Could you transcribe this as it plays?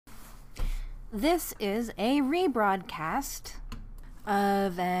This is a rebroadcast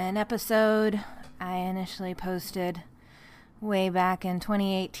of an episode I initially posted way back in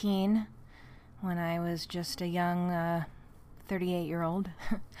 2018 when I was just a young 38-year-old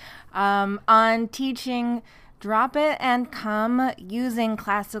on teaching drop it and come using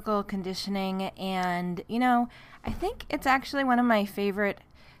classical conditioning. And, I think it's actually one of my favorite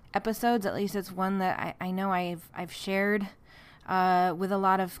episodes. At least it's one that I know I've shared with a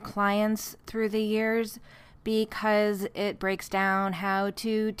lot of clients through the years, because it breaks down how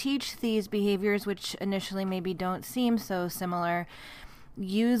to teach these behaviors, which initially maybe don't seem so similar,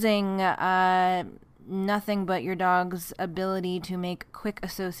 using nothing but your dog's ability to make quick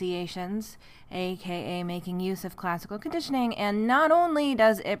associations, aka making use of classical conditioning. And not only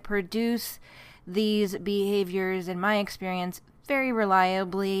does it produce these behaviors, in my experience, very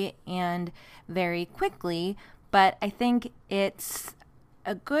reliably and very quickly, but I think it's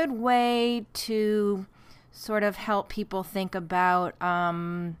a good way to sort of help people think about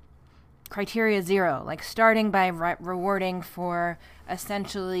criteria zero, like starting by rewarding for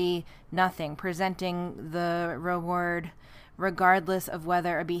essentially nothing, presenting the reward regardless of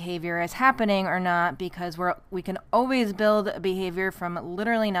whether a behavior is happening or not, because we can always build a behavior from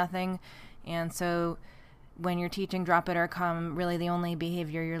literally nothing. And so when you're teaching drop it or come, really the only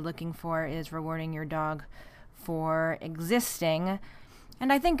behavior you're looking for is rewarding your dog for existing.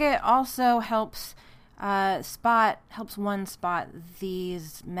 And I think it also helps one spot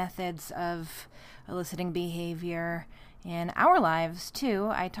these methods of eliciting behavior in our lives too.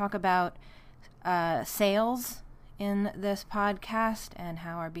 I talk about sales in this podcast and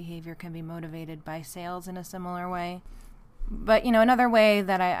how our behavior can be motivated by sales in a similar way. But, another way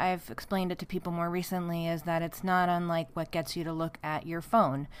that I've explained it to people more recently is that it's not unlike what gets you to look at your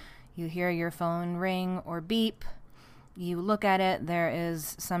phone. You hear your phone ring or beep, you look at it, there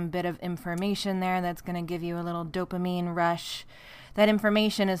is some bit of information there that's going to give you a little dopamine rush. That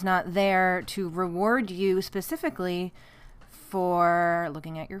information is not there to reward you specifically for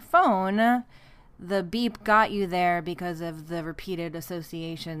looking at your phone. The beep got you there because of the repeated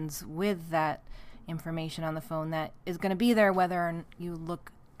associations with that information on the phone that is going to be there whether you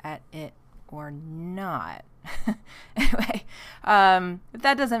look at it or not. Anyway, if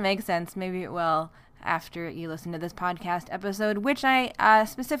that doesn't make sense, maybe it will after you listen to this podcast episode, which I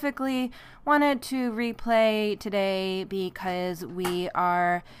specifically wanted to replay today because we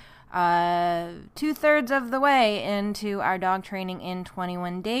are 2/3 of the way into our dog training in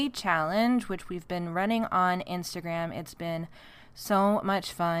 21 day challenge, which we've been running on Instagram. It's been so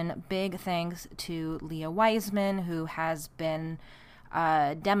much fun. Big thanks to Leah Wiseman, who has been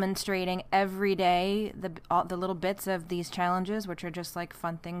demonstrating every day the little bits of these challenges, which are just like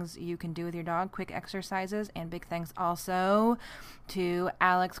fun things you can do with your dog, quick exercises. And big thanks also to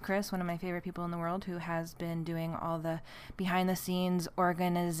Alex Chris, one of my favorite people in the world, who has been doing all the behind the scenes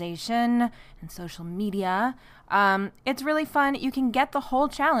organization and social media. It's really fun. You can get the whole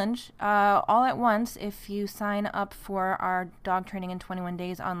challenge all at once if you sign up for our Dog Training in 21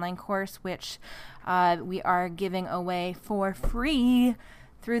 Days online course, which we are giving away for free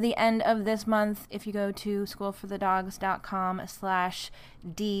through the end of this month. If you go to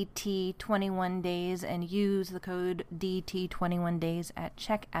schoolforthedogs.com/DT21days and use the code DT21days at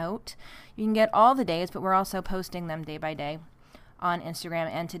checkout, you can get all the days, but we're also posting them day by day on Instagram.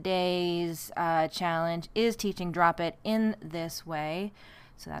 And today's challenge is teaching drop it in this way.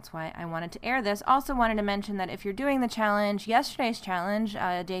 So that's why I wanted to air this. Also wanted to mention that if you're doing the challenge, yesterday's challenge,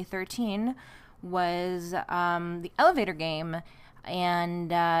 day 13, was the elevator game.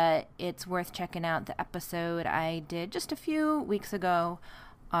 And it's worth checking out the episode I did just a few weeks ago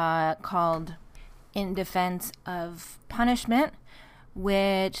called In Defense of Punishment,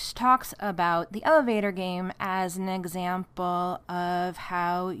 which talks about the elevator game as an example of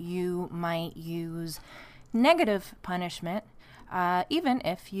how you might use negative punishment, even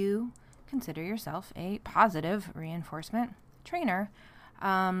if you consider yourself a positive reinforcement trainer.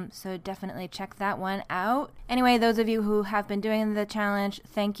 So definitely check that one out. Anyway, those of you who have been doing the challenge,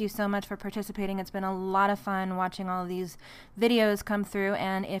 thank you so much for participating. It's been a lot of fun watching all of these videos come through.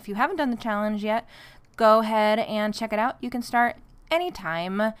 And if you haven't done the challenge yet, go ahead and check it out. You can start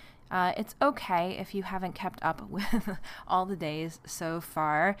anytime. It's okay if you haven't kept up with all the days so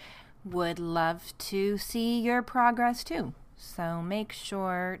far. Would love to see your progress too. So make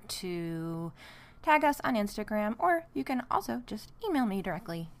sure to tag us on Instagram, or you can also just email me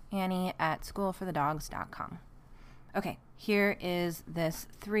directly, Annie@schoolforthedogs.com. Okay, here is this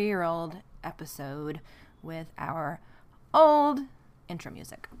 3-year-old episode with our old intro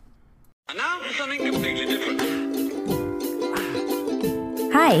music. And now for something completely different.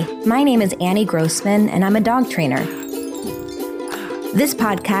 Hi, my name is Annie Grossman, and I'm a dog trainer. This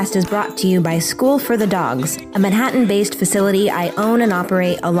podcast is brought to you by School for the Dogs, a Manhattan-based facility I own and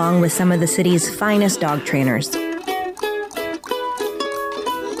operate along with some of the city's finest dog trainers.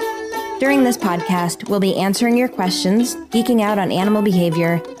 During this podcast, we'll be answering your questions, geeking out on animal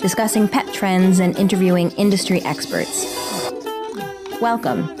behavior, discussing pet trends, and interviewing industry experts.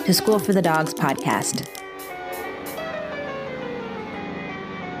 Welcome to School for the Dogs podcast.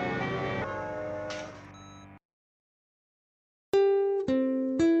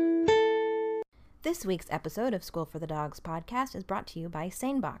 This week's episode of School for the Dogs podcast is brought to you by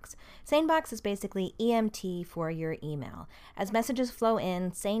SaneBox. SaneBox is basically EMT for your email. As messages flow in,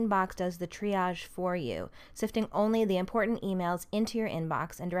 SaneBox does the triage for you, sifting only the important emails into your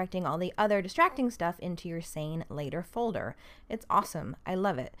inbox and directing all the other distracting stuff into your Sane Later folder. It's awesome. I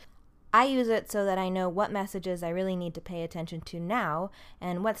love it. I use it so that I know what messages I really need to pay attention to now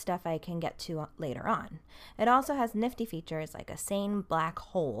and what stuff I can get to later on. It also has nifty features like a Sane black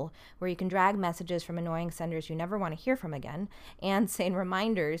hole where you can drag messages from annoying senders you never want to hear from again, and Sane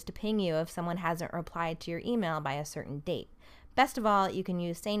reminders to ping you if someone hasn't replied to your email by a certain date. Best of all, you can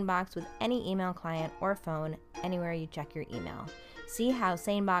use SaneBox with any email client or phone anywhere you check your email. See how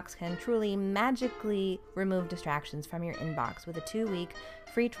SaneBox can truly magically remove distractions from your inbox with a 2-week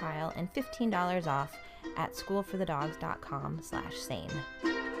free trial and $15 off at schoolforthedogs.com/sane.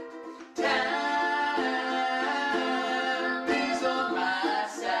 Time is on my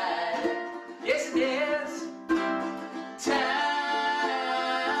side. Yes, it is. Time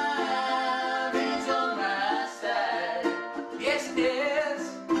is on my side. Yes, it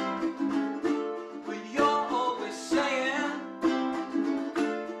is. But you're always saying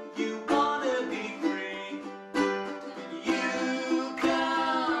you wanna be free. You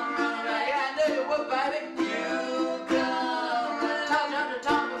come run back. Yeah, I know you would, baby. You come run.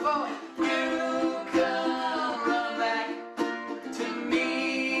 Talk before. You come run back to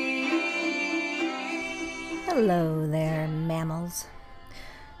me. Hello there, mammals.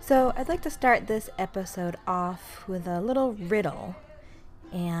 So I'd like to start this episode off with a little riddle.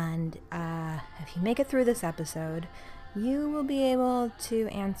 And if you make it through this episode, you will be able to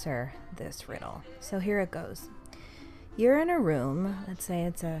answer this riddle. So here it goes. You're in a room, let's say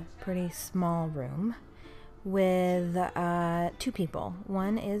it's a pretty small room, with 2 people.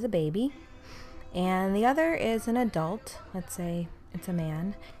 One is a baby, and the other is an adult, let's say it's a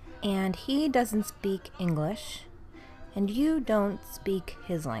man, and he doesn't speak English, and you don't speak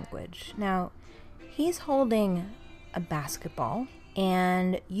his language. Now, he's holding a basketball,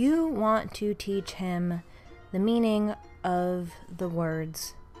 and you want to teach him the meaning of the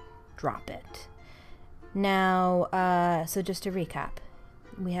words drop it. Now, so just to recap,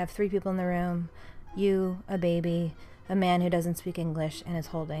 we have 3 people in the room, you, a baby, a man who doesn't speak English and is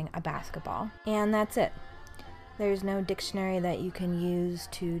holding a basketball. And that's it. There's no dictionary that you can use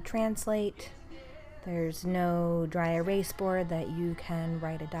to translate. There's no dry erase board that you can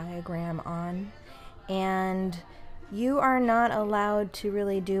write a diagram on. And you are not allowed to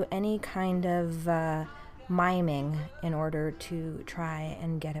really do any kind of miming in order to try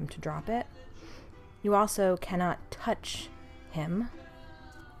and get him to drop it. You also cannot touch him.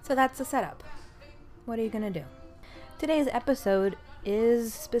 So that's the setup. What are you going to do? Today's episode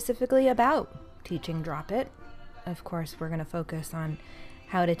is specifically about teaching drop it. Of course, we're going to focus on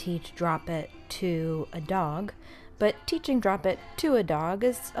how to teach drop it to a dog, but teaching drop it to a dog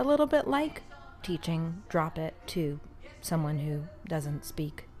is a little bit like teaching drop it to someone who doesn't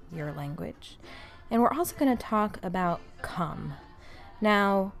speak your language. And we're also going to talk about come.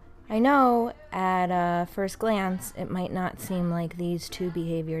 Now, I know at first glance it might not seem like these 2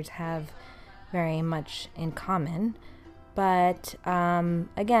 behaviors have very much in common, but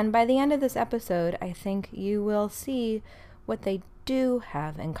again, by the end of this episode, I think you will see what they do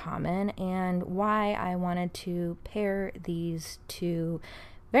have in common and why I wanted to pair these 2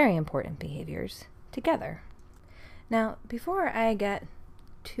 very important behaviors together. Now, before I get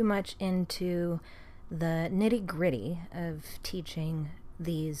too much into the nitty-gritty of teaching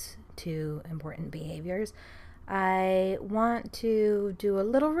these 2 important behaviors, I want to do a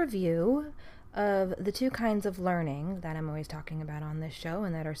little review of the 2 kinds of learning that I'm always talking about on this show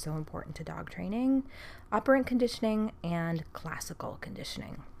and that are so important to dog training: operant conditioning and classical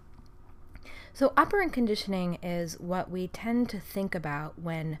conditioning. So operant conditioning is what we tend to think about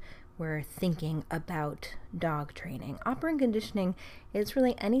when we're thinking about dog training. Operant conditioning is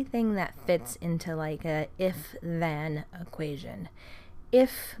really anything that fits into like a if-then equation.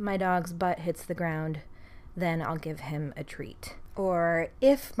 If my dog's butt hits the ground, then I'll give him a treat. Or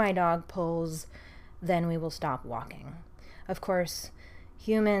if my dog pulls, then we will stop walking. Of course,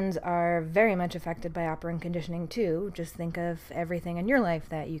 Humans are very much affected by operant conditioning too. Just think of everything in your life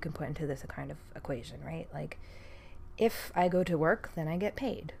that you can put into this kind of equation, right? Like, if I go to work, then I get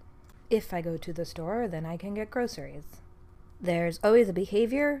paid. If I go to the store, then I can get groceries. There's always a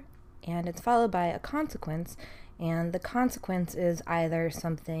behavior, and it's followed by a consequence, and the consequence is either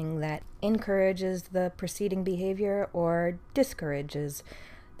something that encourages the preceding behavior or discourages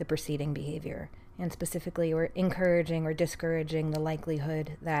the preceding behavior. And specifically, we're encouraging or discouraging the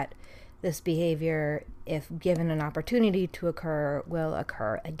likelihood that this behavior, if given an opportunity to occur, will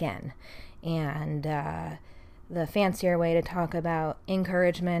occur again. And the fancier way to talk about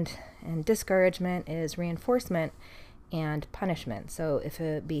encouragement and discouragement is reinforcement and punishment. So if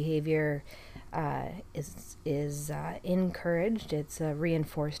a behavior is encouraged, it's a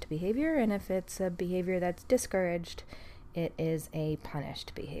reinforced behavior, and if it's a behavior that's discouraged, it is a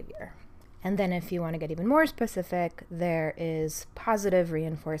punished behavior. And then if you want to get even more specific, there is positive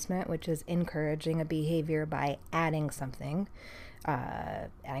reinforcement, which is encouraging a behavior by adding something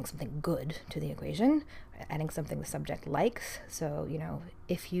good to the equation, adding something the subject likes. So,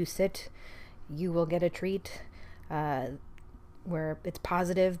 if you sit, you will get a treat, where it's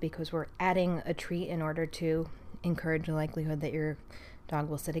positive because we're adding a treat in order to encourage the likelihood that your dog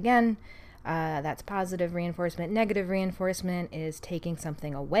will sit again. That's positive reinforcement. Negative reinforcement is taking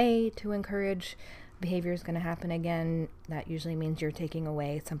something away to encourage behavior is going to happen again. That usually means you're taking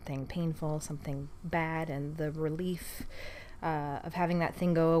away something painful, something bad, and the relief of having that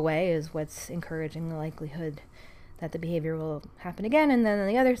thing go away is what's encouraging the likelihood that the behavior will happen again. And then on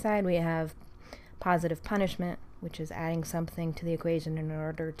the other side, we have positive punishment, which is adding something to the equation in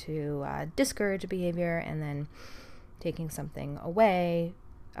order to discourage a behavior, and then taking something away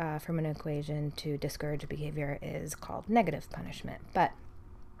from an equation to discourage a behavior is called negative punishment. But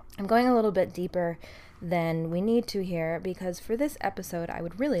I'm going a little bit deeper than we need to here, because for this episode I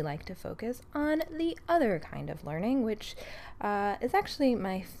would really like to focus on the other kind of learning, which is actually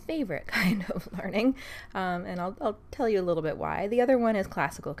my favorite kind of learning, and I'll tell you a little bit why. The other one is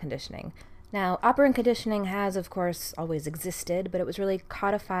classical conditioning. Now, operant conditioning has, of course, always existed, but it was really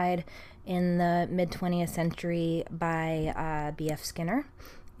codified in the mid-20th century by B.F. Skinner.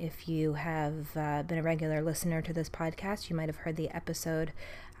 If you have been a regular listener to this podcast, you might have heard the episode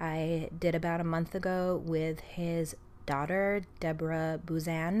I did about a month ago with his daughter, Deborah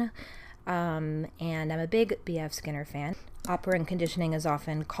Buzan, and I'm a big B.F. Skinner fan. Operant conditioning is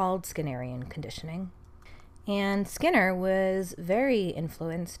often called Skinnerian conditioning. And Skinner was very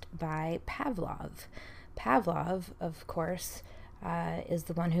influenced by Pavlov. Pavlov, of course, is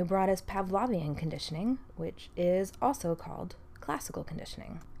the one who brought us Pavlovian conditioning, which is also called classical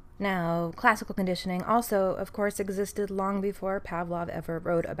conditioning. Now, classical conditioning also, of course, existed long before Pavlov ever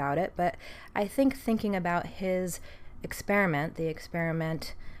wrote about it, but I think thinking about his experiment, the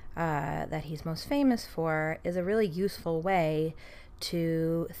experiment that he's most famous for, is a really useful way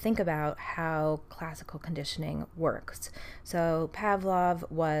to think about how classical conditioning works. So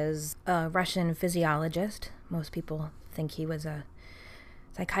Pavlov was a Russian physiologist. Most people think he was a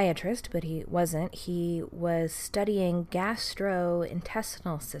psychiatrist, but he wasn't. He was studying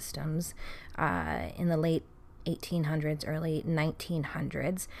gastrointestinal systems in the late 1800s, early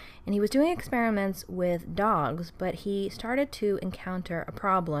 1900s, and he was doing experiments with dogs, but he started to encounter a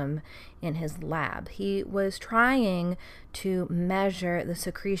problem in his lab. He was trying to measure the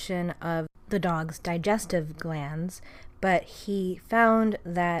secretion of the dog's digestive glands, but he found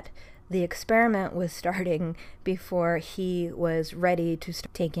that the experiment was starting before he was ready to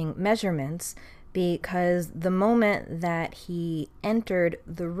start taking measurements, because the moment that he entered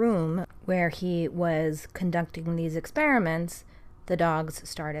the room where he was conducting these experiments, the dogs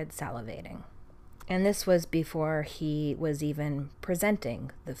started salivating. And this was before he was even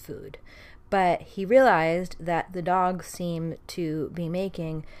presenting the food. But he realized that the dogs seemed to be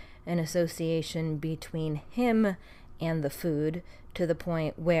making an association between him and the food, to the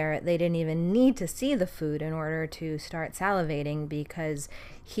point where they didn't even need to see the food in order to start salivating, because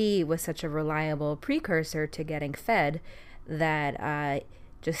he was such a reliable precursor to getting fed that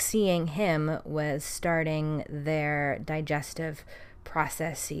just seeing him was starting their digestive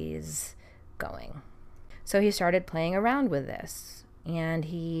processes going. So he started playing around with this, and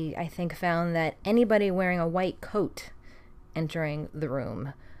he, I think, found that anybody wearing a white coat entering the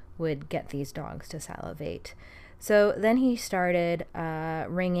room would get these dogs to salivate. So then he started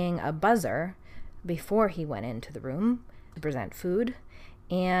ringing a buzzer before he went into the room to present food,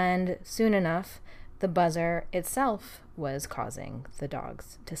 and soon enough, the buzzer itself was causing the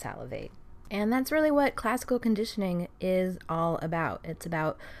dogs to salivate. And that's really what classical conditioning is all about. It's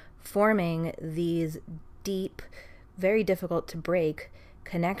about forming these deep, very difficult to break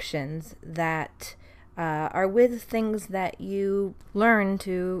connections that are with things that you learn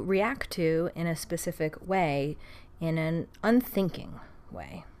to react to in a specific way, in an unthinking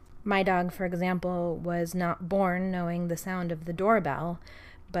way. My dog, for example, was not born knowing the sound of the doorbell,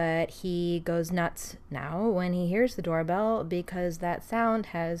 but he goes nuts now when he hears the doorbell because that sound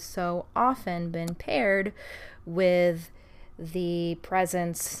has so often been paired with the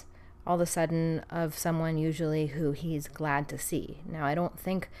presence all of a sudden of someone usually who he's glad to see. Now, I don't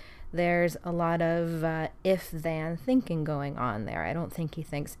think there's a lot of if-then thinking going on there. I don't think he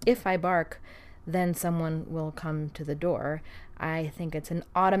thinks, if I bark, then someone will come to the door. I think it's an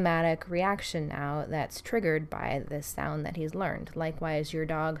automatic reaction now that's triggered by this sound that he's learned. Likewise, your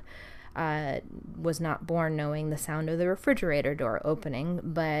dog was not born knowing the sound of the refrigerator door opening,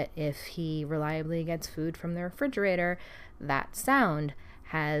 but if he reliably gets food from the refrigerator, that sound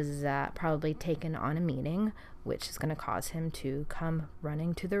has probably taken on a meaning, which is going to cause him to come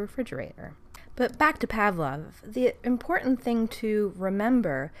running to the refrigerator. But back to Pavlov, the important thing to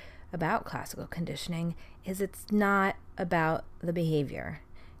remember about classical conditioning is it's not about the behavior.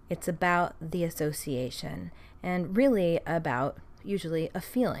 It's about the association, and really about usually a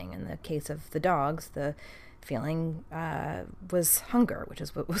feeling. In the case of the dogs, the feeling was hunger, which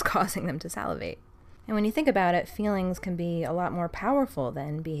is what was causing them to salivate. And when you think about it, feelings can be a lot more powerful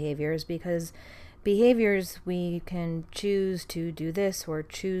than behaviors, because behaviors, we can choose to do this or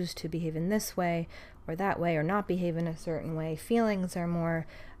choose to behave in this way or that way or not behave in a certain way. Feelings are more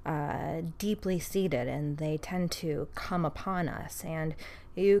deeply seated, and they tend to come upon us. And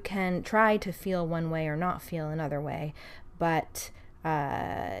you can try to feel one way or not feel another way, but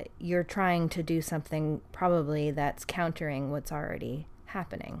you're trying to do something probably that's countering what's already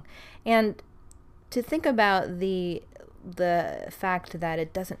happening. And to think about the fact that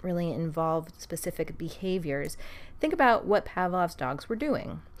it doesn't really involve specific behaviors, think about what Pavlov's dogs were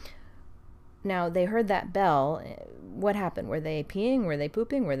doing. Now, they heard that bell. What happened? Were they peeing? Were they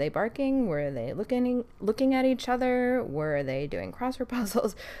pooping? Were they barking? Were they looking at each other? Were they doing crossword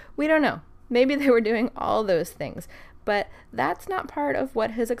puzzles? We don't know. Maybe they were doing all those things. But that's not part of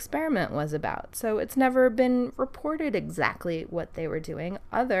what his experiment was about. So it's never been reported exactly what they were doing,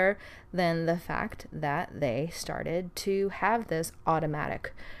 other than the fact that they started to have this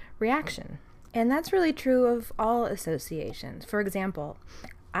automatic reaction. And that's really true of all associations. For example,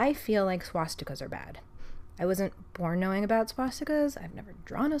 I feel like swastikas are bad. I wasn't born knowing about swastikas. I've never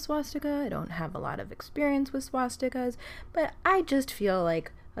drawn a swastika. I don't have a lot of experience with swastikas. But I just feel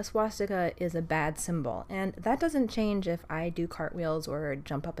like a swastika is a bad symbol. And that doesn't change if I do cartwheels or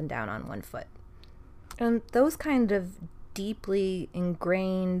jump up and down on one foot. And those kind of deeply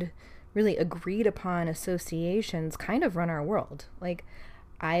ingrained, really agreed upon associations kind of run our world. Like,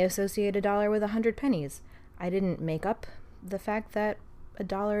 I associate $1 with 100 pennies. I didn't make up the fact that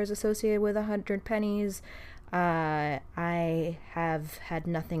 $1 is associated with 100 pennies. I have had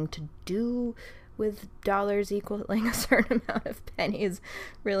nothing to do with dollars equaling a certain amount of pennies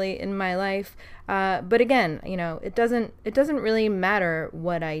really in my life. But again, it doesn't really matter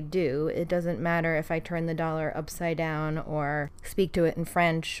what I do. It doesn't matter if I turn the dollar upside down or speak to it in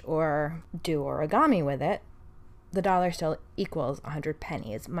French or do origami with it. The dollar still equals 100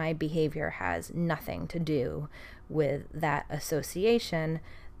 pennies. My behavior has nothing to do with that association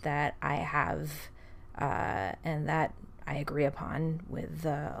that I have and that I agree upon with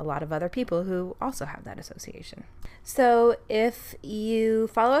a lot of other people who also have that association. So if you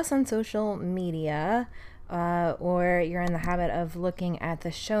follow us on social media or you're in the habit of looking at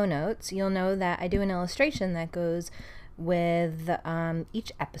the show notes, you'll know that I do an illustration that goes with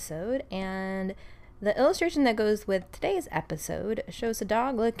each episode, and the illustration that goes with today's episode shows a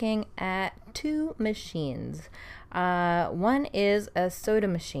dog looking at two machines. One is a soda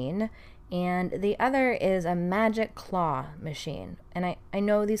machine, and the other is a magic claw machine. And I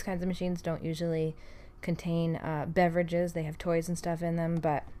know these kinds of machines don't usually contain beverages. They have toys and stuff in them,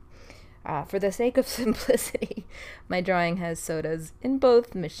 but for the sake of simplicity, my drawing has sodas in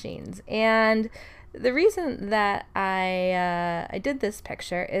both machines. And the reason that I did this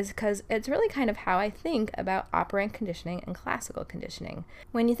picture is because it's really kind of how I think about operant conditioning and classical conditioning.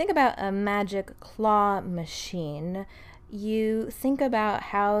 When you think about a magic claw machine, you think about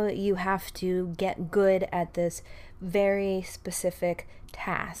how you have to get good at this very specific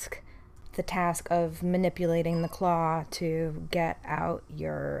task, the task of manipulating the claw to get out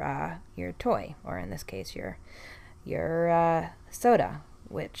your toy, or in this case, your soda,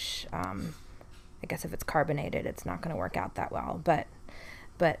 which I guess if it's carbonated, it's not going to work out that well, but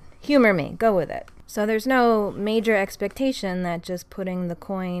humor me, go with it. So there's no major expectation that just putting the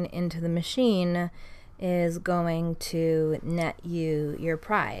coin into the machine is going to net you your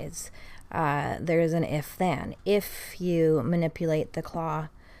prize. There's an if then. If you manipulate the claw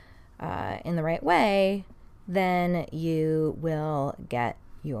in the right way, then you will get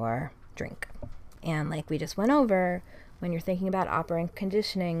your drink. And like we just went over, when you're thinking about operant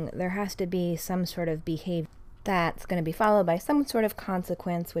conditioning, there has to be some sort of behavior that's going to be followed by some sort of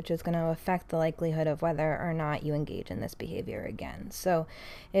consequence, which is going to affect the likelihood of whether or not you engage in this behavior again. So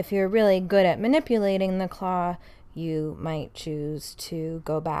if you're really good at manipulating the claw, you might choose to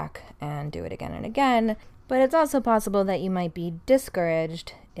go back and do it again and again. But it's also possible that you might be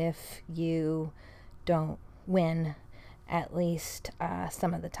discouraged if you don't win at least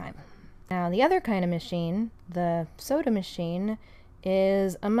some of the time. Now, the other kind of machine, the soda machine,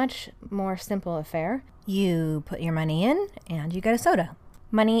 is a much more simple affair. You put your money in and you get a soda.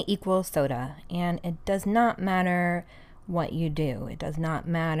 Money equals soda, and it does not matter what you do. It does not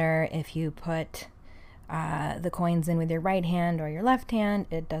matter if you put the coins in with your right hand or your left hand.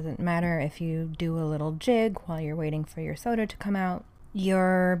 It doesn't matter if you do a little jig while you're waiting for your soda to come out.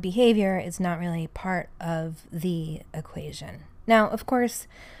 Your behavior is not really part of the equation. Now, of course,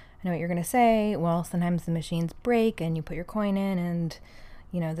 I know what you're going to say. Well, sometimes the machines break and you put your coin in and,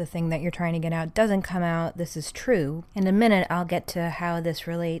 the thing that you're trying to get out doesn't come out. This is true. In a minute, I'll get to how this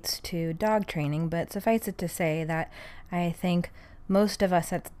relates to dog training, but suffice it to say that I think most of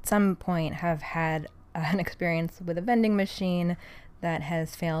us at some point have had an experience with a vending machine that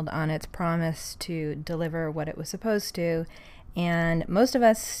has failed on its promise to deliver what it was supposed to, and most of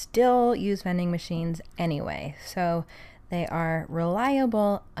us still use vending machines anyway, so they are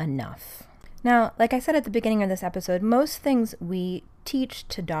reliable enough. Now, like I said at the beginning of this episode, most things we teach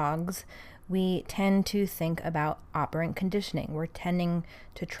to dogs, we tend to think about operant conditioning. We're tending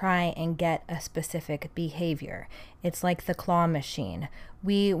to try and get a specific behavior. It's like the claw machine.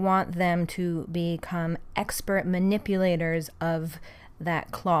 We want them to become expert manipulators of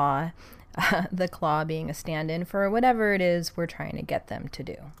that claw, the claw being a stand-in for whatever it is we're trying to get them to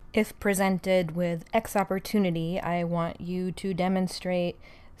do. If presented with X opportunity, I want you to demonstrate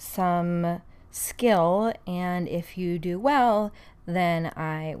some skill, and if you do well, then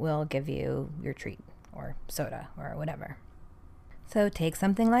I will give you your treat or soda or whatever. So take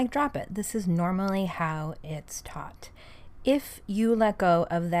something like Drop It. This is normally how it's taught. If you let go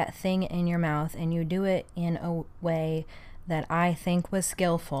of that thing in your mouth and you do it in a way that I think was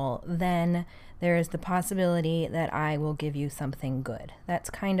skillful, then there is the possibility that I will give you something good. That's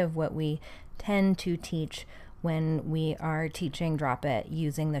kind of what we tend to teach when we are teaching Drop It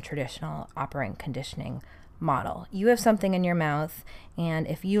using the traditional operant conditioning model. You have something in your mouth, and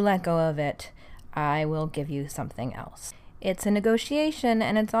if you let go of it, I will give you something else. It's a negotiation,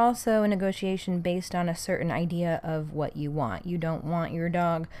 and it's also a negotiation based on a certain idea of what you want. You don't want your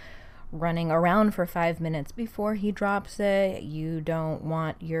dog running around for 5 minutes before he drops it. You don't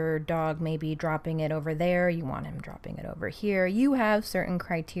want your dog maybe dropping it over there. You want him dropping it over here. You have certain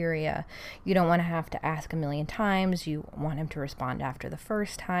criteria. You don't want to have to ask a million times. You want him to respond after the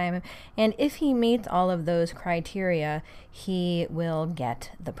first time. And if he meets all of those criteria, he will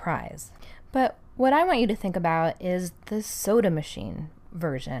get the prize. But what I want you to think about is the soda machine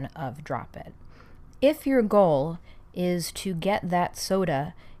version of Drop It. If your goal is to get that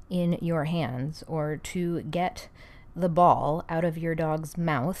soda in your hands, or to get the ball out of your dog's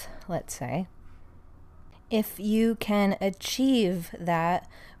mouth, let's say, if you can achieve that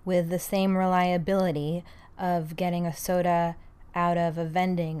with the same reliability of getting a soda out of a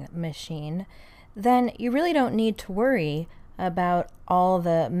vending machine, then you really don't need to worry about all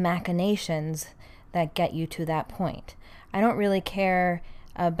the machinations that get you to that point. I don't really care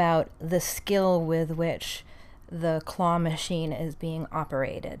about the skill with which the claw machine is being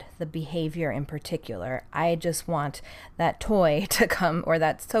operated, the behavior in particular. I just want that toy to come, or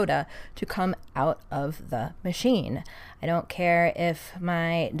that soda to come out of the machine. I don't care if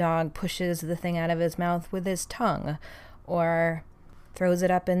my dog pushes the thing out of his mouth with his tongue, or throws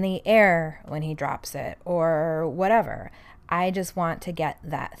it up in the air when he drops it, or whatever. I just want to get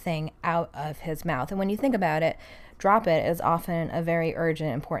that thing out of his mouth. And when you think about it, Drop It is often a very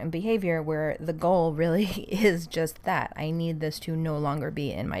urgent, important behavior where the goal really is just that. I need this to no longer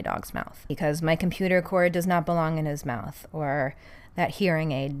be in my dog's mouth because my computer cord does not belong in his mouth, or that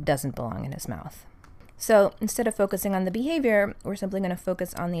hearing aid doesn't belong in his mouth. So instead of focusing on the behavior, we're simply going to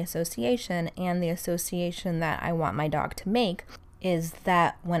focus on the association, and the association that I want my dog to make is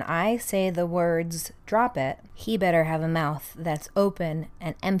that when I say the words Drop It, he better have a mouth that's open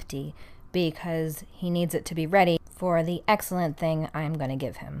and empty, because he needs it to be ready for the excellent thing I'm going to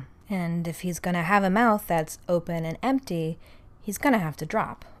give him. And if he's going to have a mouth that's open and empty, he's going to have to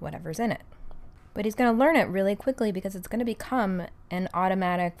drop whatever's in it. But he's going to learn it really quickly because it's going to become an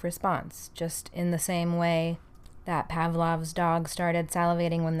automatic response, just in the same way that Pavlov's dog started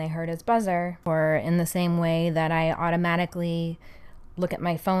salivating when they heard his buzzer, or in the same way that I automatically look at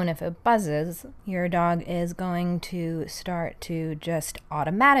my phone if it buzzes. Your dog is going to start to just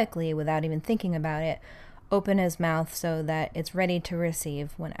automatically, without even thinking about it, open his mouth so that it's ready to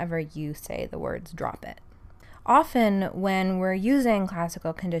receive whenever you say the words drop it. Often when we're using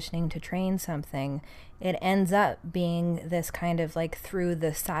classical conditioning to train something, it ends up being this kind of like through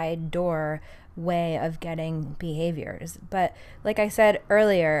the side door way of getting behaviors. But like I said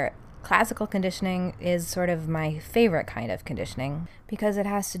earlier, classical conditioning is sort of my favorite kind of conditioning because it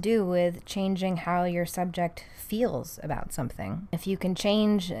has to do with changing how your subject feels about something. If you can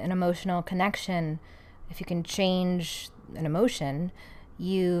change an emotional connection, if you can change an emotion,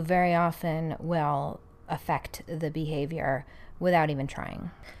 you very often will affect the behavior without even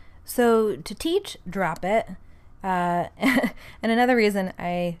trying. So to teach drop it, and another reason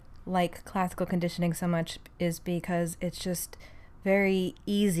I like classical conditioning so much is because it's just very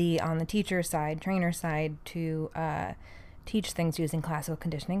easy on the teacher side, trainer side, to teach things using classical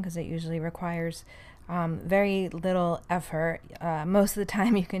conditioning because it usually requires very little effort. Most of the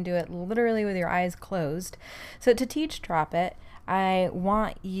time you can do it literally with your eyes closed. So to teach drop it, I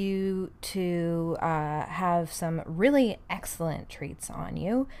want you to have some really excellent treats on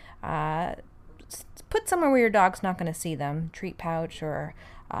you. Put somewhere where your dog's not going to see them, treat pouch or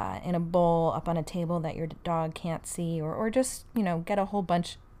in a bowl up on a table that your dog can't see, or just, get a whole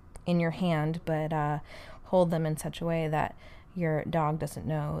bunch in your hand, but hold them in such a way that your dog doesn't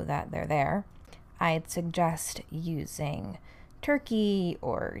know that they're there. I'd suggest using turkey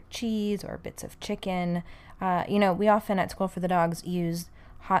or cheese or bits of chicken. We often at School for the Dogs use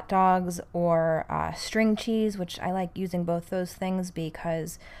hot dogs or string cheese, which I like using both those things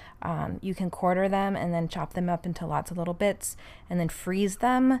because you can quarter them and then chop them up into lots of little bits and then freeze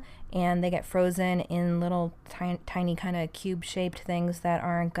them, and they get frozen in little tiny kind of cube-shaped things that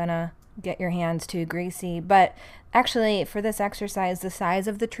aren't gonna get your hands too greasy. But actually, for this exercise, the size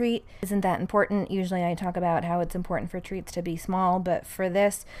of the treat isn't that important. Usually I talk about how it's important for treats to be small, but for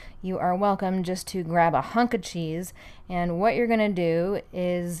this, you are welcome just to grab a hunk of cheese, and what you're gonna do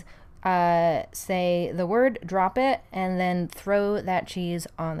is say the word drop it and then throw that cheese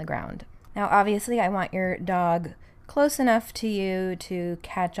on the ground. Now obviously I want your dog close enough to you to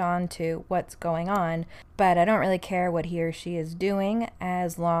catch on to what's going on, but I don't really care what he or she is doing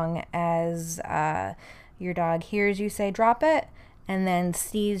as long as your dog hears you say drop it and then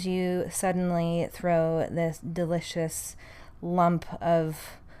sees you suddenly throw this delicious lump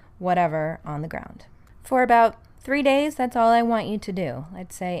of whatever on the ground. For about 3 days, that's all I want you to do.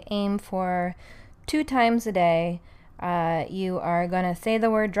 I'd say aim for 2 times a day. You are going to say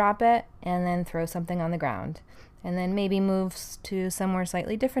the word drop it and then throw something on the ground. And then maybe move to somewhere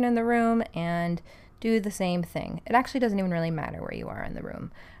slightly different in the room and do the same thing. It actually doesn't even really matter where you are in the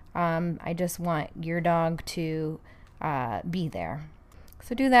room. I just want your dog to be there.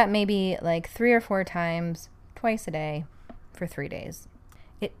 So do that maybe like 3 or 4 times, twice a day for 3 days.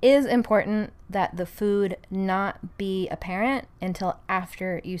 It is important that the food not be apparent until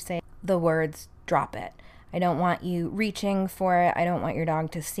after you say the words drop it. I don't want you reaching for it. I don't want your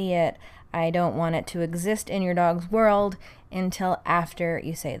dog to see it. I don't want it to exist in your dog's world until after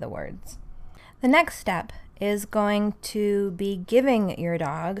you say the words. The next step is going to be giving your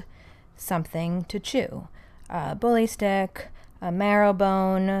dog something to chew. A bully stick, a marrow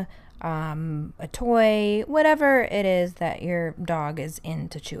bone, a toy, whatever it is that your dog is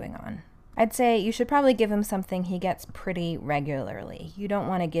into chewing on. I'd say you should probably give him something he gets pretty regularly. You don't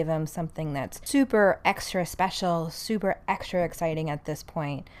want to give him something that's super extra special, super extra exciting at this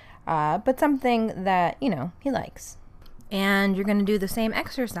point, but something that, he likes. And you're going to do the same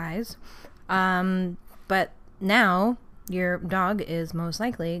exercise, but now your dog is most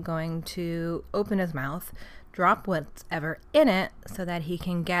likely going to open his mouth, drop whatever in it so that he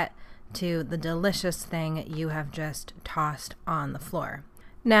can get to the delicious thing you have just tossed on the floor.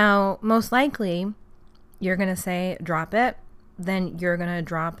 Now, most likely, you're going to say drop it, then you're going to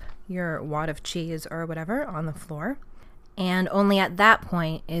drop your wad of cheese or whatever on the floor, and only at that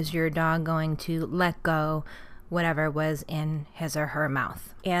point is your dog going to let go whatever was in his or her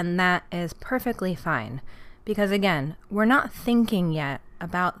mouth. And that is perfectly fine because, again, we're not thinking yet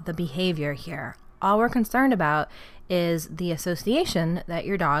about the behavior here. All we're concerned about is the association that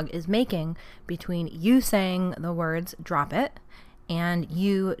your dog is making between you saying the words drop it and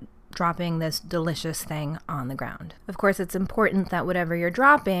you dropping this delicious thing on the ground. Of course, it's important that whatever you're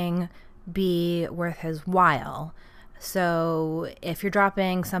dropping be worth his while. So if you're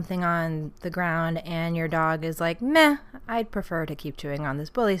dropping something on the ground and your dog is like, meh, I'd prefer to keep chewing on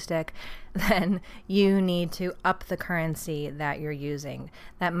this bully stick, then you need to up the currency that you're using.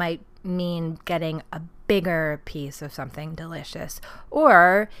 That might mean getting a bigger piece of something delicious,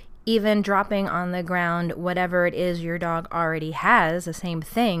 or even dropping on the ground whatever it is your dog already has, the same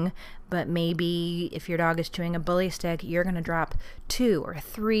thing, but maybe if your dog is chewing a bully stick, you're going to drop 2 or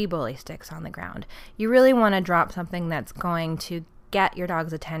 3 bully sticks on the ground. You really want to drop something that's going to get your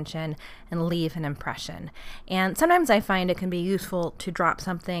dog's attention and leave an impression. And sometimes I find it can be useful to drop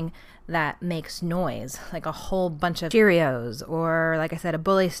something that makes noise, like a whole bunch of Cheerios or, like I said, a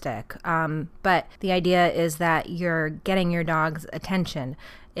bully stick. But the idea is that you're getting your dog's attention.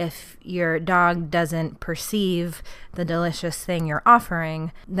 If your dog doesn't perceive the delicious thing you're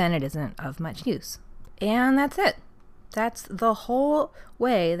offering, then it isn't of much use. And that's it. That's the whole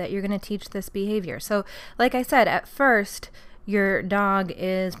way that you're going to teach this behavior. So, like I said, at first, your dog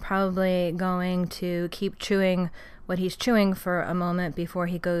is probably going to keep chewing what he's chewing for a moment before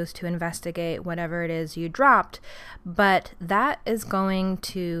he goes to investigate whatever it is you dropped, but that is going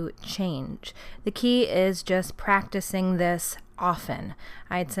to change. The key is just practicing this often.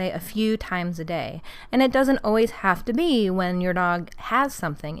 I'd say a few times a day. And it doesn't always have to be when your dog has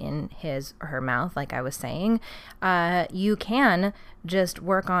something in his or her mouth, like I was saying. You can just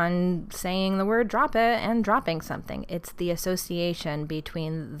work on saying the word drop it and dropping something. It's the association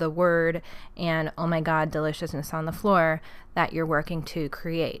between the word and, oh my God, deliciousness on the floor that you're working to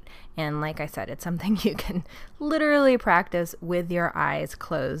create. And like I said, it's something you can literally practice with your eyes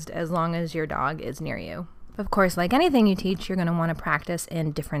closed as long as your dog is near you. Of course, like anything you teach, you're going to want to practice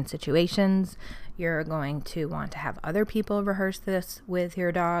in different situations. You're going to want to have other people rehearse this with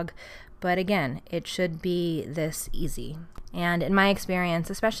your dog. But again, it should be this easy. And in my experience,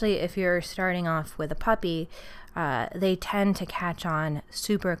 especially if you're starting off with a puppy, they tend to catch on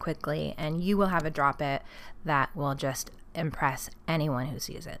super quickly, and you will have a drop it that will just impress anyone who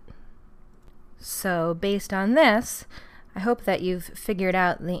sees it. So based on this, I hope that you've figured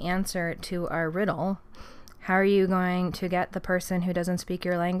out the answer to our riddle. How are you going to get the person who doesn't speak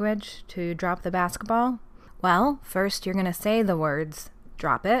your language to drop the basketball? Well, first you're going to say the words,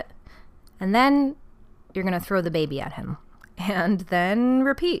 drop it, and then you're going to throw the baby at him. And then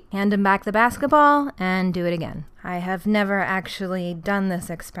repeat. Hand him back the basketball and do it again. I have never actually done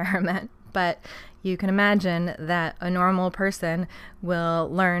this experiment, but you can imagine that a normal person will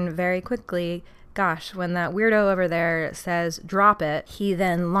learn very quickly. Gosh, when that weirdo over there says, drop it, he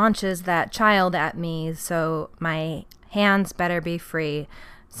then launches that child at me, so my hands better be free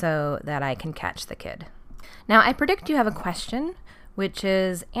so that I can catch the kid. Now, I predict you have a question, which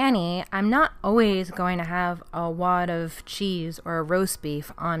is, Annie, I'm not always going to have a wad of cheese or roast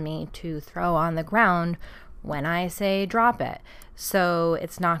beef on me to throw on the ground when I say drop it. So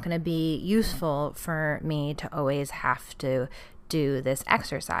it's not going to be useful for me to always have to do this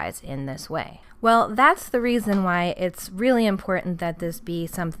exercise in this way. Well, that's the reason why it's really important that this be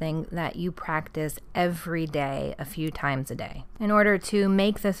something that you practice every day, a few times a day. In order to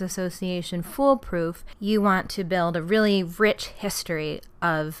make this association foolproof, you want to build a really rich history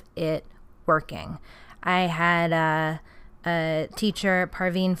of it working. I had a teacher,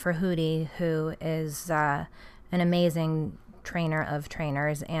 Parveen Farhoodi, who is an amazing trainer of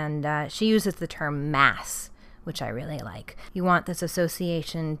trainers, and she uses the term mass, which I really like. You want this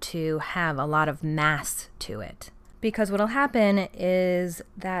association to have a lot of mass to it. Because what'll happen is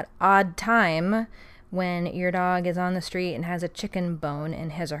that odd time when your dog is on the street and has a chicken bone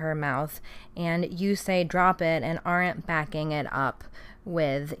in his or her mouth, and you say drop it and aren't backing it up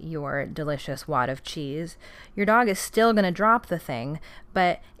with your delicious wad of cheese, your dog is still going to drop the thing,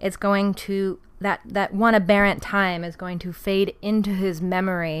 but it's going to, that one aberrant time is going to fade into his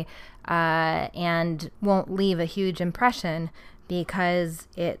memory and won't leave a huge impression because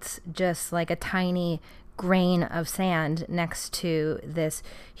it's just like a tiny grain of sand next to this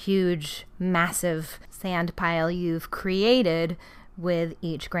huge, massive sand pile you've created, with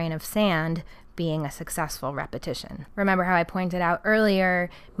each grain of sand being a successful repetition. Remember how I pointed out earlier,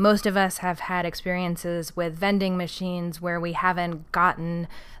 most of us have had experiences with vending machines where we haven't gotten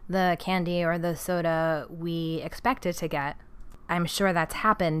the candy or the soda we expected to get. I'm sure that's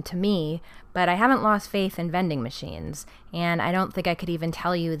happened to me, but I haven't lost faith in vending machines, and I don't think I could even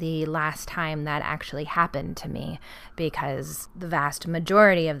tell you the last time that actually happened to me, because the vast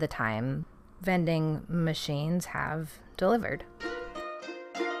majority of the time, vending machines have delivered.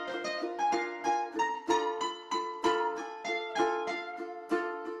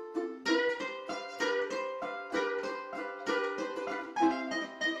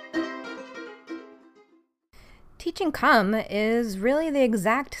 Teaching come is really the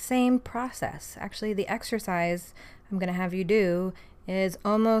exact same process. Actually, the exercise I'm going to have you do is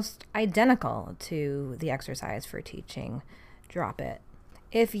almost identical to the exercise for teaching drop it.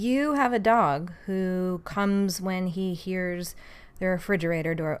 If you have a dog who comes when he hears the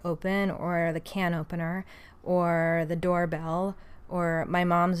refrigerator door open or the can opener or the doorbell, or my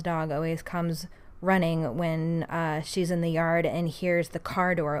mom's dog always comes running when she's in the yard and hears the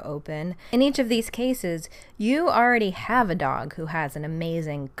car door open. In each of these cases, you already have a dog who has an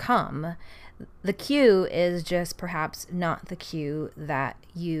amazing come. The cue is just perhaps not the cue that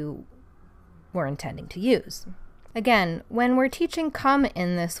you were intending to use. Again, when we're teaching come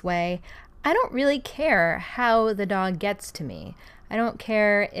in this way, I don't really care how the dog gets to me. I don't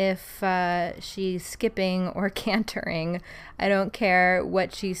care if she's skipping or cantering. I don't care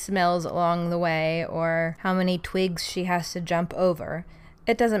what she smells along the way or how many twigs she has to jump over.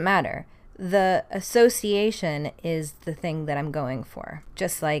 It doesn't matter. The association is the thing that I'm going for.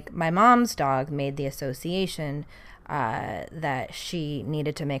 Just like my mom's dog made the association that she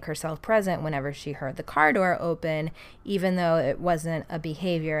needed to make herself present whenever she heard the car door open, even though it wasn't a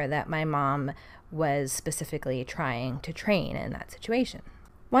behavior that my mom was specifically trying to train in that situation.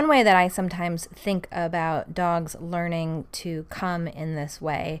 One way that I sometimes think about dogs learning to come in this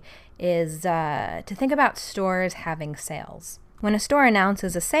way is to think about stores having sales. When a store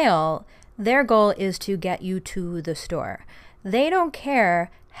announces a sale, their goal is to get you to the store. They don't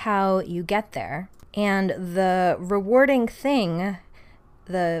care how you get there. And the rewarding thing,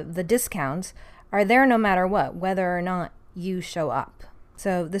 the discounts, are there no matter what, whether or not you show up.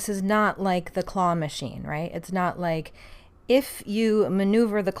 So this is not like the claw machine, right? It's not like if you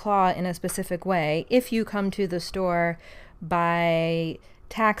maneuver the claw in a specific way, if you come to the store by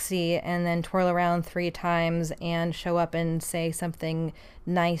taxi and then twirl around 3 times and show up and say something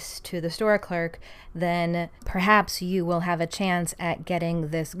nice to the store clerk, then perhaps you will have a chance at getting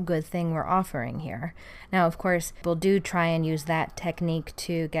this good thing we're offering here. Now, of course, people do try and use that technique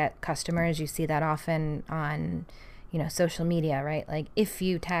to get customers. You see that often on social media, right? Like if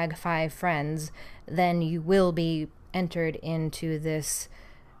you tag 5 friends, then you will be entered into this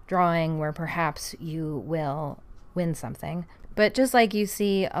drawing where perhaps you will win something. But just like you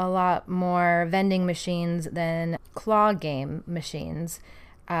see a lot more vending machines than claw game machines,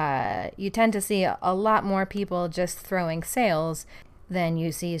 you tend to see a lot more people just throwing sales than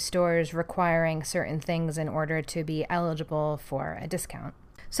you see stores requiring certain things in order to be eligible for a discount.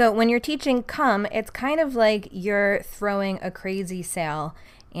 So when you're teaching come, it's kind of like you're throwing a crazy sale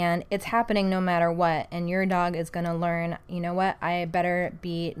and it's happening no matter what. And your dog is going to learn, you know what, I better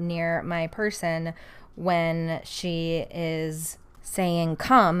be near my person when she is saying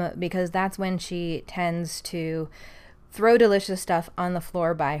come, because that's when she tends to throw delicious stuff on the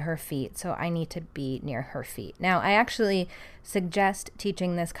floor by her feet. So I need to be near her feet. Now, I actually suggest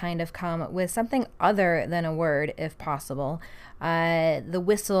teaching this kind of come with something other than a word if possible. The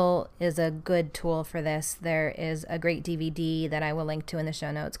whistle is a good tool for this. There is a great DVD that I will link to in the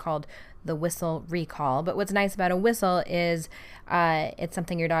show notes called The Whistle Recall. But what's nice about a whistle is it's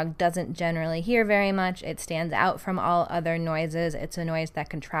something your dog doesn't generally hear very much. It stands out from all other noises. It's a noise that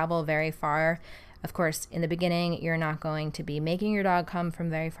can travel very far. Of course, in the beginning, you're not going to be making your dog come from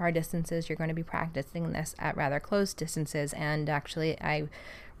very far distances. You're going to be practicing this at rather close distances. And actually, I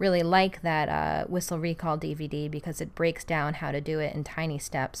really like that Whistle Recall DVD because it breaks down how to do it in tiny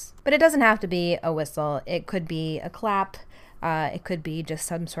steps. But it doesn't have to be a whistle. It could be a clap. It could be just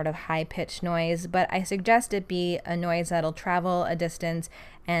some sort of high-pitched noise, but I suggest it be a noise that'll travel a distance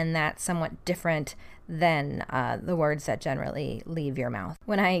and that's somewhat different than the words that generally leave your mouth.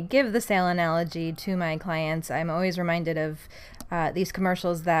 When I give the sale analogy to my clients, I'm always reminded of these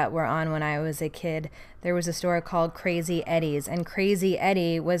commercials that were on when I was a kid. There was a store called Crazy Eddie's, and Crazy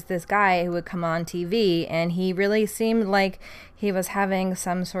Eddie was this guy who would come on TV, and he really seemed like he was having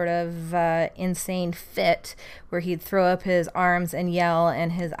some sort of insane fit where he'd throw up his arms and yell,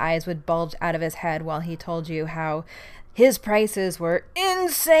 and his eyes would bulge out of his head while he told you how his prices were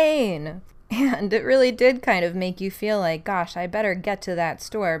insane. And it really did kind of make you feel like, gosh, I better get to that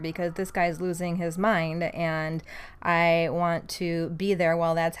store because this guy's losing his mind and I want to be there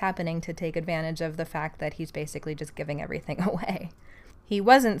while that's happening to take advantage of the fact that he's basically just giving everything away. He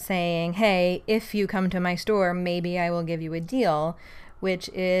wasn't saying, hey, if you come to my store, maybe I will give you a deal, which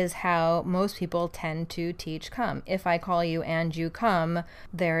is how most people tend to teach come. If I call you and you come,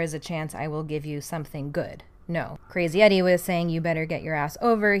 there is a chance I will give you something good. No. Crazy Eddie was saying you better get your ass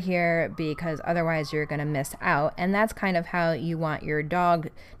over here because otherwise you're going to miss out. And that's kind of how you want your dog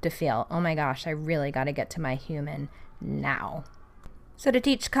to feel. Oh my gosh, I really got to get to my human now. So to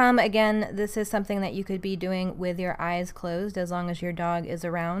teach come, again, this is something that you could be doing with your eyes closed as long as your dog is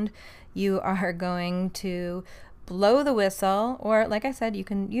around. You are going to blow the whistle, or like I said, you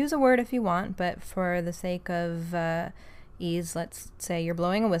can use a word if you want, but for the sake of ease, let's say you're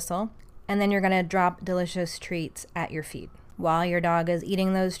blowing a whistle, and then you're going to drop delicious treats at your feet. While your dog is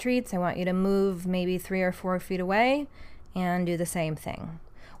eating those treats, I want you to move maybe 3 or 4 feet away and do the same thing.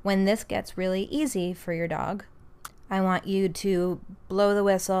 When this gets really easy for your dog, I want you to blow the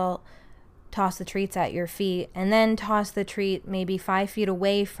whistle, toss the treats at your feet, and then toss the treat maybe 5 feet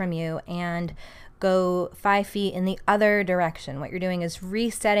away from you and go 5 feet in the other direction. What you're doing is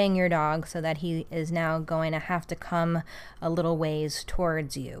resetting your dog so that he is now going to have to come a little ways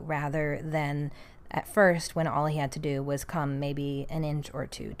towards you rather than at first when all he had to do was come maybe an inch or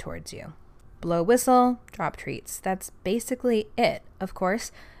 2 towards you. Blow whistle, drop treats. That's basically it. Of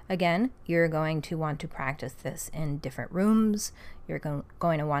course, again, you're going to want to practice this in different rooms. You're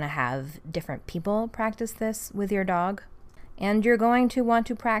going to want to have different people practice this with your dog. And you're going to want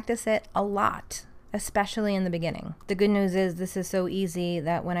to practice it a lot, especially in the beginning. The good news is this is so easy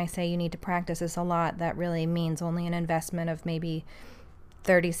that when I say you need to practice this a lot, that really means only an investment of maybe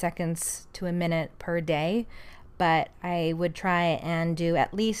 30 seconds to a minute per day. But I would try and do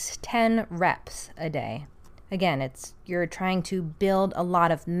at least 10 reps a day. Again, you're trying to build a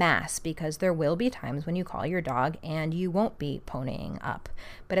lot of mass because there will be times when you call your dog and you won't be ponying up.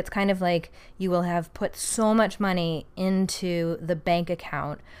 But it's kind of like you will have put so much money into the bank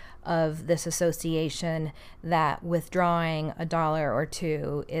account of this association that withdrawing $1 or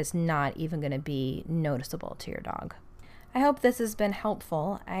 $2 is not even going to be noticeable to your dog. I hope this has been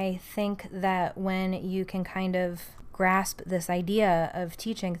helpful. I think that when you can kind of grasp this idea of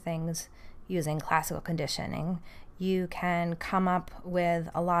teaching things using classical conditioning, you can come up with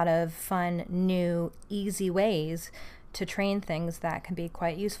a lot of fun, new, easy ways to train things that can be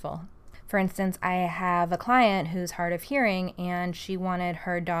quite useful. For instance, I have a client who's hard of hearing, and she wanted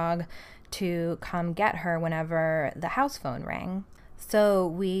her dog to come get her whenever the house phone rang. So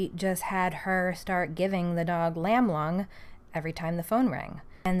we just had her start giving the dog lamb lung every time the phone rang.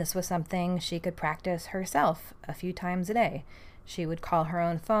 And this was something she could practice herself a few times a day. She would call her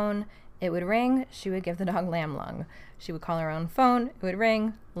own phone, it would ring, she would give the dog lamb lung. She would call her own phone, it would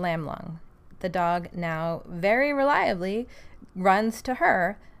ring, lamb lung. The dog now very reliably runs to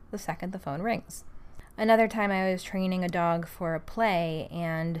her the second the phone rings. Another time I was training a dog for a play,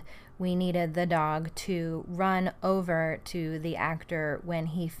 and we needed the dog to run over to the actor when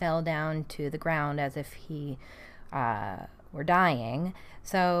he fell down to the ground as if he were dying.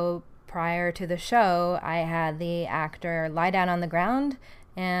 So prior to the show, I had the actor lie down on the ground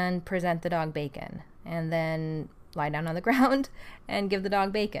and present the dog bacon, and then lie down on the ground and give the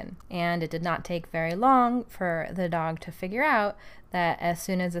dog bacon. And it did not take very long for the dog to figure out that as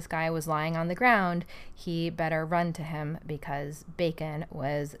soon as this guy was lying on the ground, he better run to him because bacon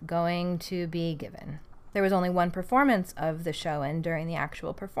was going to be given. There was only one performance of the show, and during the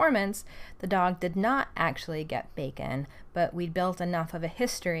actual performance, the dog did not actually get bacon, but we'd built enough of a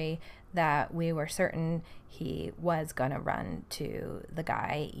history that we were certain he was going to run to the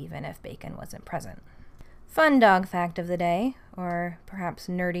guy even if bacon wasn't present. Fun dog fact of the day, or perhaps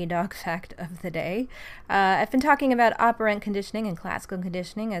nerdy dog fact of the day. I've been talking about operant conditioning and classical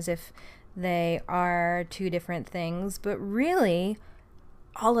conditioning as if they are two different things, but really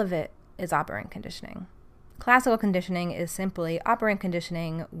all of it is operant conditioning. Classical conditioning is simply operant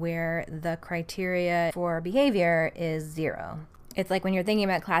conditioning where the criteria for behavior is 0. It's like when you're thinking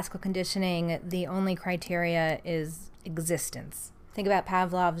about classical conditioning, the only criteria is existence. Think about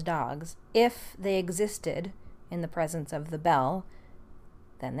Pavlov's dogs. If they existed in the presence of the bell,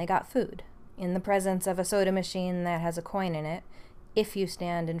 then they got food. In the presence of a soda machine that has a coin in it, if you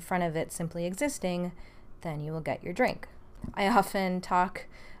stand in front of it simply existing, then you will get your drink. I often talk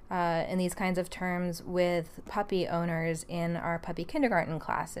in these kinds of terms with puppy owners in our puppy kindergarten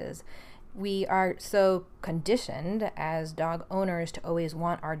classes. We are so conditioned as dog owners to always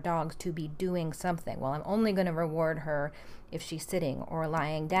want our dogs to be doing something. Well, I'm only going to reward her if she's sitting or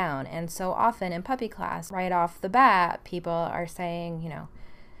lying down. And so often in puppy class, right off the bat, people are saying,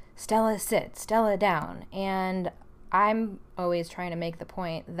 Stella sit, Stella down. And I'm always trying to make the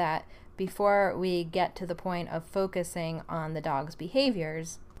point that before we get to the point of focusing on the dog's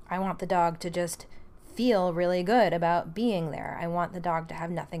behaviors, I want the dog to just feel really good about being there. I want the dog to have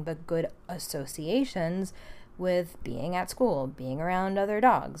nothing but good associations with being at school, being around other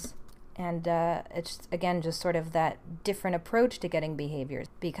dogs. And it's, again, just sort of that different approach to getting behaviors.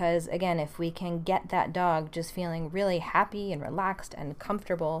 Because, again, if we can get that dog just feeling really happy and relaxed and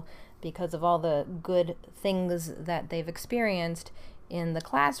comfortable because of all the good things that they've experienced in the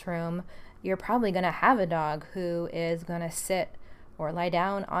classroom, you're probably going to have a dog who is going to sit or lie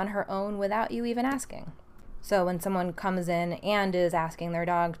down on her own without you even asking. So when someone comes in and is asking their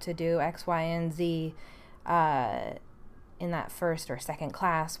dog to do X, Y, and Z in that first or second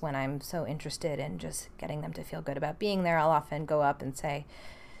class, when I'm so interested in just getting them to feel good about being there, I'll often go up and say,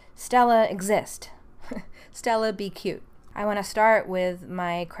 Stella, exist. Stella, be cute. I want to start with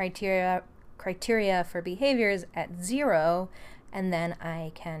my criteria for behaviors at 0, and then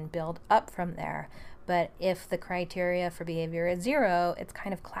I can build up from there. But if the criteria for behavior is 0, it's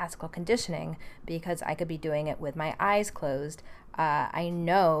kind of classical conditioning, because I could be doing it with my eyes closed. I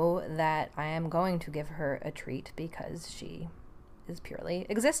know that I am going to give her a treat because she is purely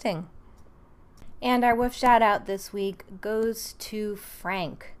existing. And our woof shout out this week goes to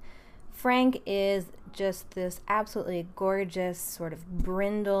Frank. Frank is just this absolutely gorgeous, sort of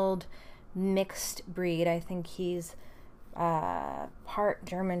brindled, mixed breed. I think he's part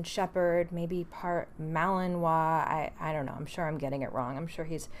German Shepherd, maybe part Malinois. I don't know. I'm sure I'm getting it wrong. I'm sure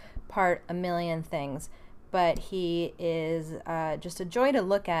he's part a million things. But he is just a joy to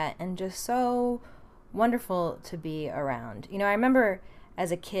look at and just so wonderful to be around. You know, I remember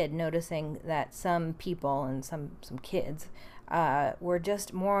as a kid noticing that some people and some kids were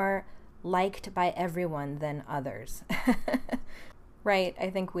just more liked by everyone than others. Right, I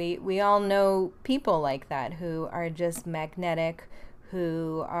think we all know people like that who are just magnetic,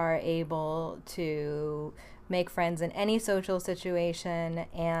 who are able to make friends in any social situation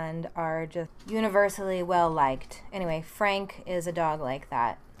and are just universally well liked. Anyway, Frank is a dog like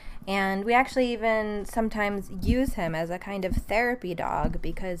that. And we actually even sometimes use him as a kind of therapy dog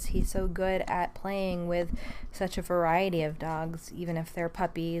because he's so good at playing with such a variety of dogs, even if they're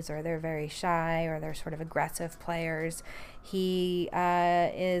puppies or they're very shy or they're sort of aggressive players. He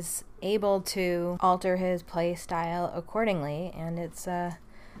is able to alter his play style accordingly, and it's a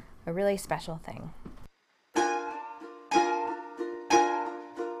really special thing.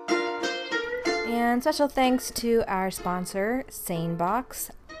 And special thanks to our sponsor,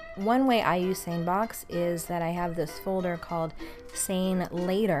 SaneBox. One way I use SaneBox is that I have this folder called Sane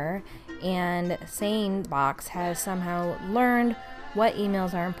Later, and SaneBox has somehow learned what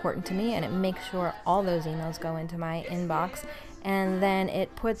emails are important to me, and it makes sure all those emails go into my inbox, and then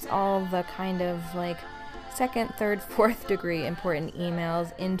it puts all the kind of like second, third, fourth degree important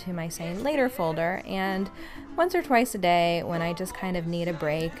emails into my Sane Later folder. And once or twice a day, when I just kind of need a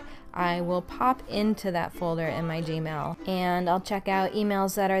break, I will pop into that folder in my Gmail and I'll check out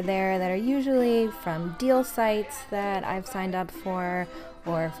emails that are there that are usually from deal sites that I've signed up for,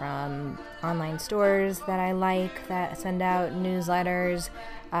 or from online stores that I like that send out newsletters.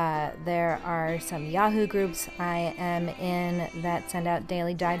 There are some Yahoo groups I am in that send out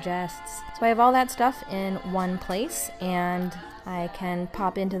daily digests. So I have all that stuff in one place, and I can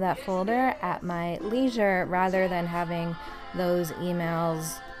pop into that folder at my leisure rather than having those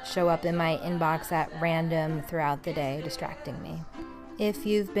emails show up in my inbox at random throughout the day, distracting me. If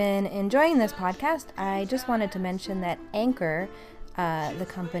you've been enjoying this podcast, I just wanted to mention that Anchor, the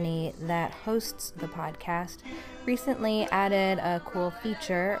company that hosts the podcast, recently added a cool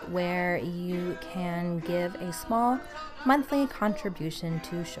feature where you can give a small monthly contribution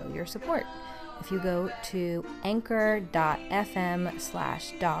to show your support. If you go to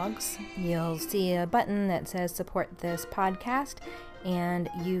anchor.fm/dogs, you'll see a button that says support this podcast, and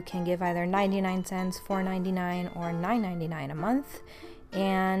you can give either 99 cents, $4.99, or $9.99 a month,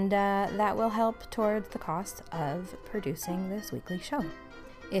 and that will help towards the cost of producing this weekly show.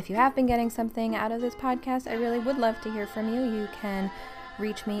 If you have been getting something out of this podcast, I really would love to hear from you. You can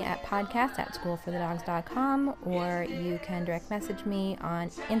reach me at podcast@schoolforthedogs.com, or you can direct message me on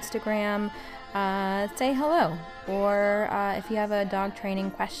Instagram, say hello, or if you have a dog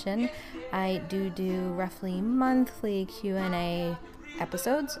training question, I do roughly monthly Q&A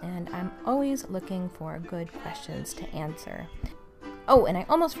episodes, and I'm always looking for good questions to answer. Oh, and I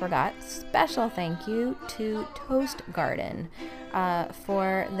almost forgot, special thank you to Toast Garden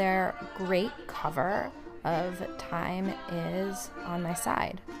for their great cover of Time Is on My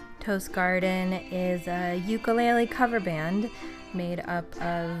Side. Toast Garden is a ukulele cover band made up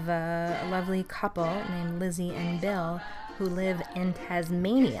of a lovely couple named Lizzie and Bill who live in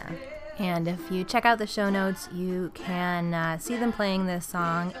Tasmania. And if you check out the show notes, you can see them playing this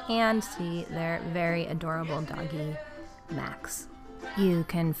song and see their very adorable doggy, Max. You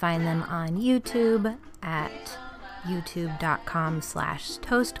can find them on YouTube at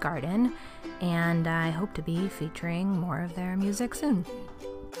youtube.com/toastgarden, and I hope to be featuring more of their music soon.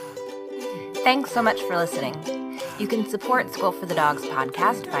 Thanks so much for listening. You can support School for the Dogs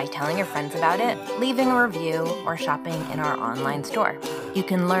podcast by telling your friends about it, leaving a review, or shopping in our online store. You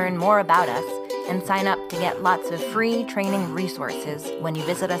can learn more about us and sign up to get lots of free training resources when you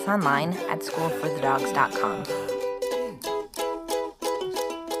visit us online at schoolforthedogs.com.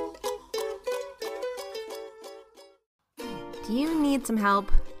 Do you need some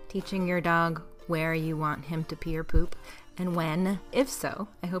help teaching your dog where you want him to pee or poop and when? If so,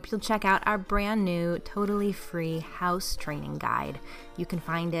 I hope you'll check out our brand new, totally free house training guide. You can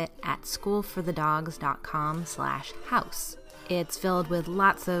find it at schoolforthedogs.com/house. It's filled with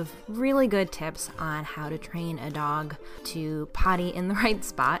lots of really good tips on how to train a dog to potty in the right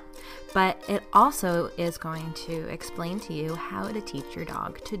spot, but it also is going to explain to you how to teach your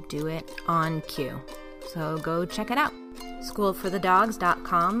dog to do it on cue. So go check it out.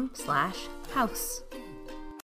 schoolforthedogs.com/house.